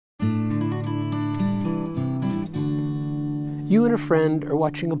You and a friend are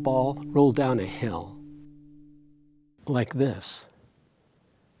watching a ball roll down a hill, like this.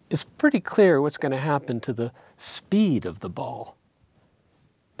 It's pretty clear what's going to happen to the speed of the ball.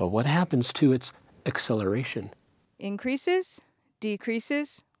 But what happens to its acceleration? Increases,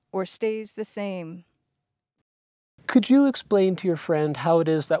 decreases, or stays the same? Could you explain to your friend how it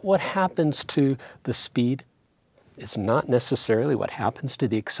is that what happens to the speed is not necessarily what happens to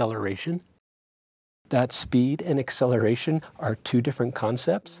the acceleration? That speed and acceleration are two different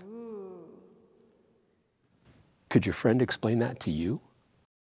concepts? Could your friend explain that to you?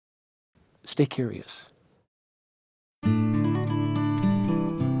 Stay curious.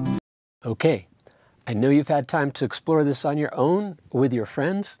 Okay, I know you've had time to explore this on your own or with your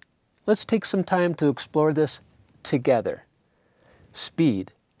friends. Let's take some time to explore this together.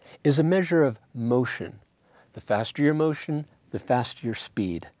 Speed is a measure of motion. The faster your motion, the faster your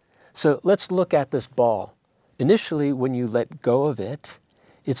speed. So let's look at this ball. Initially, when you let go of it,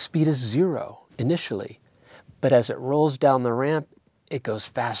 its speed is 0 initially. But as it rolls down the ramp, it goes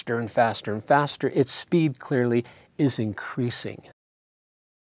faster and faster and faster. Its speed clearly is increasing.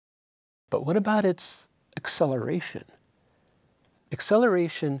 But what about its acceleration?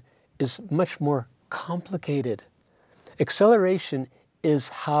 Acceleration is much more complicated. Acceleration is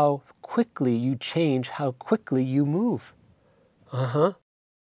how quickly you change, how quickly you move.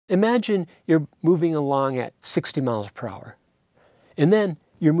 Imagine you're moving along at 60 miles per hour, and then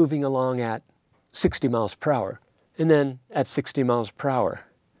you're moving along at 60 miles per hour, and then at 60 miles per hour.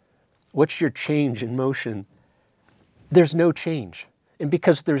 What's your change in motion? There's no change. And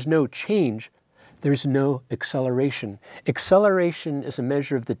because there's no change, there's no acceleration. Acceleration is a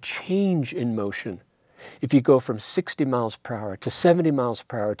measure of the change in motion. If you go from 60 miles per hour to 70 miles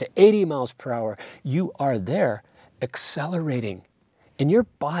per hour to 80 miles per hour, you are there accelerating. And your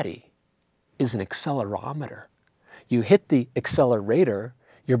body is an accelerometer. You hit the accelerator,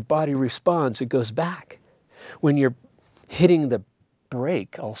 your body responds, it goes back. When you're hitting the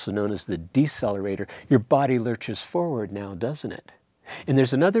brake, also known as the decelerator, your body lurches forward now, doesn't it? And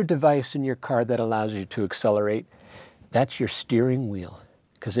there's another device in your car that allows you to accelerate. That's your steering wheel.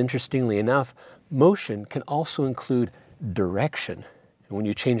 Because interestingly enough, motion can also include direction. And when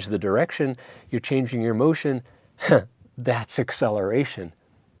you change the direction, you're changing your motion. That's acceleration.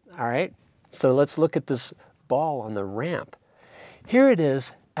 All right? So let's look at this ball on the ramp. Here it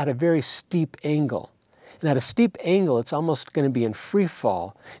is at a very steep angle. And at a steep angle, it's almost going to be in free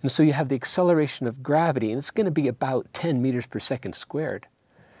fall. And so you have the acceleration of gravity, and it's going to be about 10 meters per second squared.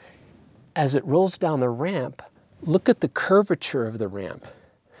 As it rolls down the ramp, look at the curvature of the ramp.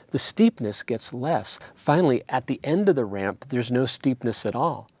 The steepness gets less. Finally, at the end of the ramp, there's no steepness at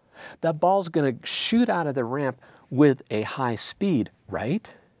all. That ball's going to shoot out of the ramp with a high speed,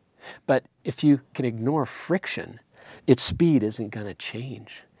 right? But if you can ignore friction, its speed isn't going to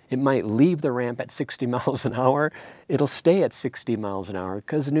change. It might leave the ramp at 60 miles an hour. It'll stay at 60 miles an hour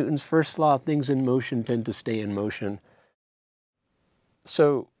because Newton's first law, things in motion tend to stay in motion.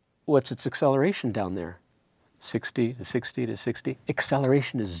 So what's its acceleration down there? 60 to 60 to 60.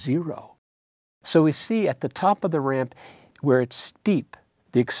 Acceleration is 0. So we see at the top of the ramp where it's steep,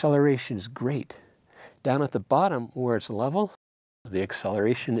 the acceleration is great. Down at the bottom where it's level, the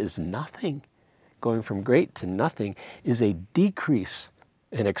acceleration is nothing. Going from great to nothing is a decrease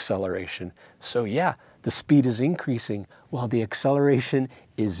in acceleration. So yeah, the speed is increasing while the acceleration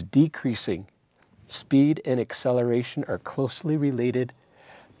is decreasing. Speed and acceleration are closely related,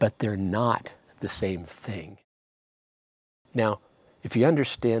 but they're not the same thing. Now, if you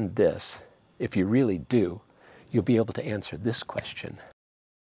understand this, if you really do, you'll be able to answer this question.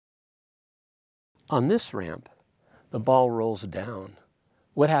 On this ramp, the ball rolls down.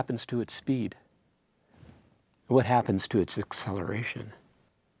 What happens to its speed? What happens to its acceleration?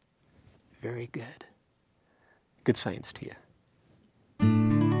 Very good. Good science to you.